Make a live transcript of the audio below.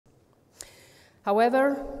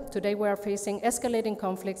However, today we are facing escalating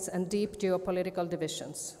conflicts and deep geopolitical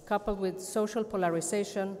divisions, coupled with social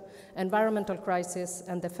polarization, environmental crisis,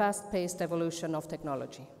 and the fast-paced evolution of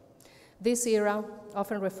technology. This era,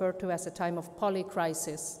 often referred to as a time of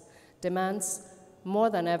polycrisis, demands more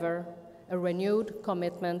than ever a renewed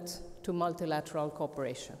commitment to multilateral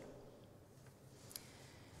cooperation.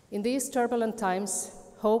 In these turbulent times,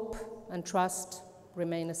 hope and trust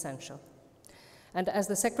remain essential. And as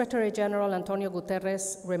the Secretary General Antonio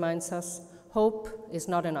Guterres reminds us, hope is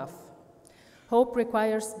not enough. Hope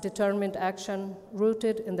requires determined action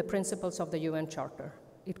rooted in the principles of the UN Charter.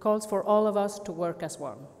 It calls for all of us to work as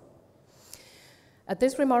one. At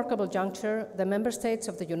this remarkable juncture, the member states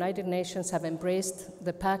of the United Nations have embraced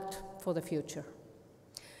the Pact for the Future,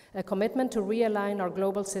 a commitment to realign our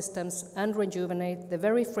global systems and rejuvenate the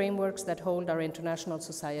very frameworks that hold our international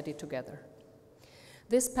society together.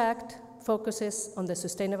 This pact focuses on the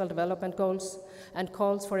Sustainable Development Goals and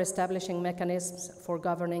calls for establishing mechanisms for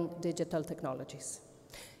governing digital technologies.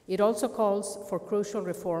 It also calls for crucial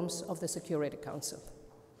reforms of the Security Council.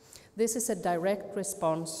 This is a direct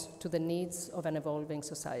response to the needs of an evolving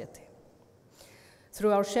society.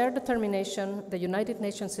 Through our shared determination, the United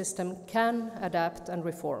Nations system can adapt and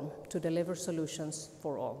reform to deliver solutions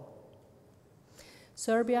for all.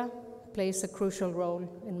 Serbia plays a crucial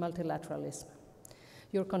role in multilateralism.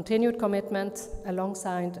 Your continued commitment,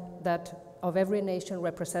 alongside that of every nation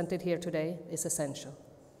represented here today, is essential.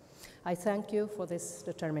 I thank you for this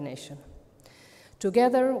determination.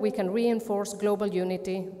 Together, we can reinforce global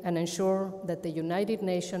unity and ensure that the United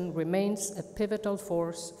Nations remains a pivotal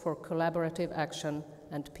force for collaborative action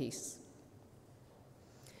and peace.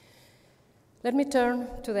 Let me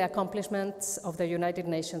turn to the accomplishments of the United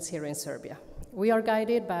Nations here in Serbia. We are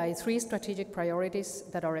guided by 3 strategic priorities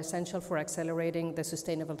that are essential for accelerating the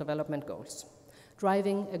Sustainable Development Goals: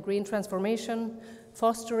 driving a green transformation,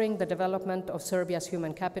 fostering the development of Serbia's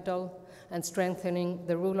human capital, and strengthening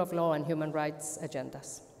the rule of law and human rights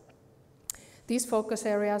agendas. These focus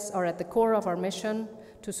areas are at the core of our mission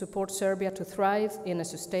to support Serbia to thrive in a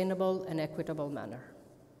sustainable and equitable manner.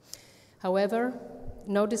 However,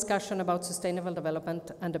 no discussion about sustainable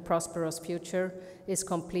development and a prosperous future is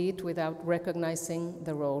complete without recognizing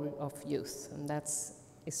the role of youth, and that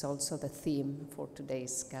is also the theme for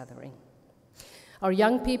today's gathering. Our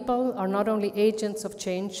young people are not only agents of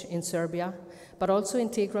change in Serbia, but also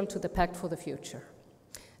integral to the Pact for the Future.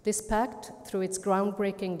 This pact, through its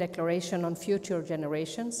groundbreaking declaration on future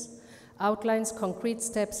generations, outlines concrete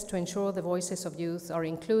steps to ensure the voices of youth are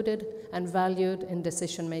included and valued in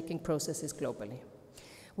decision-making processes globally.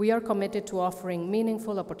 We are committed to offering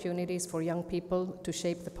meaningful opportunities for young people to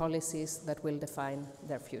shape the policies that will define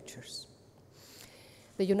their futures.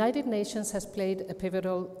 The United Nations has played a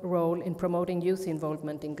pivotal role in promoting youth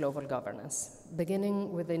involvement in global governance,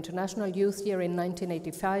 beginning with the International Youth Year in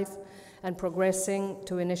 1985 and progressing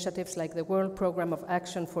to initiatives like the World Programme of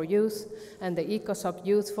Action for Youth and the ECOSOC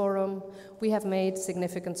Youth Forum. We have made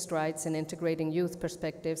significant strides in integrating youth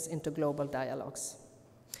perspectives into global dialogues.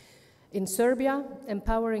 In Serbia,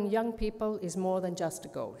 empowering young people is more than just a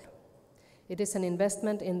goal. It is an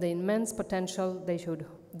investment in the immense potential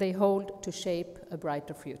they hold to shape a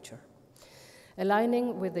brighter future.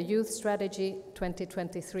 Aligning with the Youth Strategy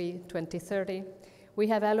 2023-2030, we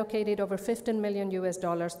have allocated over $15 million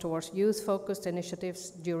towards youth-focused initiatives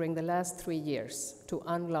during the last 3 years to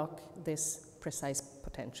unlock this precise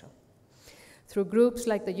potential. Through groups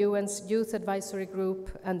like the UN's Youth Advisory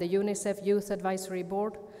Group and the UNICEF Youth Advisory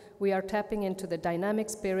Board, we are tapping into the dynamic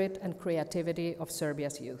spirit and creativity of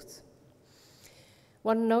Serbia's youth.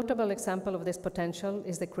 One notable example of this potential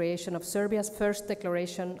is the creation of Serbia's first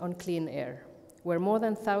declaration on clean air, where more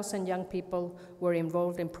than 1,000 young people were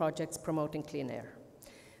involved in projects promoting clean air.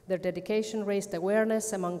 Their dedication raised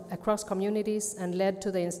awareness across communities and led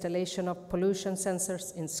to the installation of pollution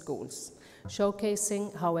sensors in schools,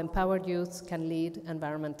 showcasing how empowered youth can lead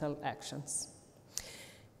environmental actions.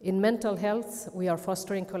 In mental health, we are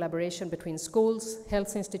fostering collaboration between schools,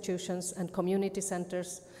 health institutions, and community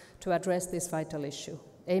centers to address this vital issue,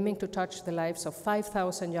 aiming to touch the lives of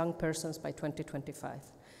 5,000 young persons by 2025,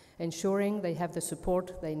 ensuring they have the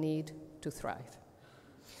support they need to thrive.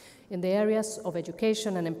 In the areas of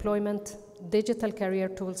education and employment, digital career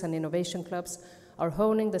tools and innovation clubs are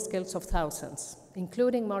honing the skills of thousands,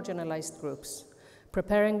 including marginalized groups,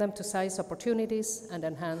 preparing them to seize opportunities and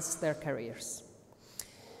enhance their careers.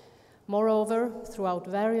 Moreover, throughout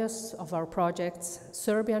various of our projects,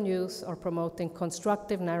 Serbian youth are promoting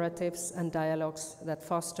constructive narratives and dialogues that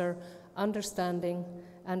foster understanding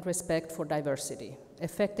and respect for diversity,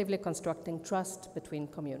 effectively constructing trust between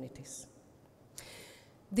communities.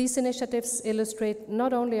 These initiatives illustrate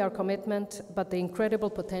not only our commitment, but the incredible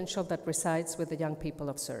potential that resides with the young people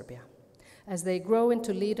of Serbia. As they grow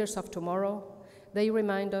into leaders of tomorrow, they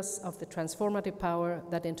remind us of the transformative power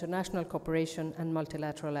that international cooperation and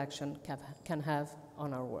multilateral action can have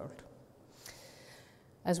on our world.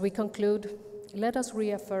 As we conclude, let us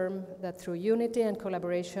reaffirm that through unity and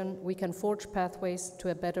collaboration, we can forge pathways to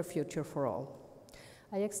a better future for all.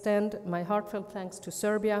 I extend my heartfelt thanks to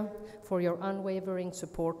Serbia for your unwavering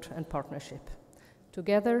support and partnership.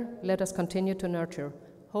 Together, let us continue to nurture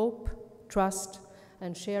hope, trust,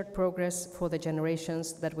 and shared progress for the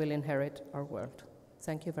generations that will inherit our world.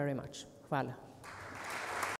 Thank you very much. Hvala.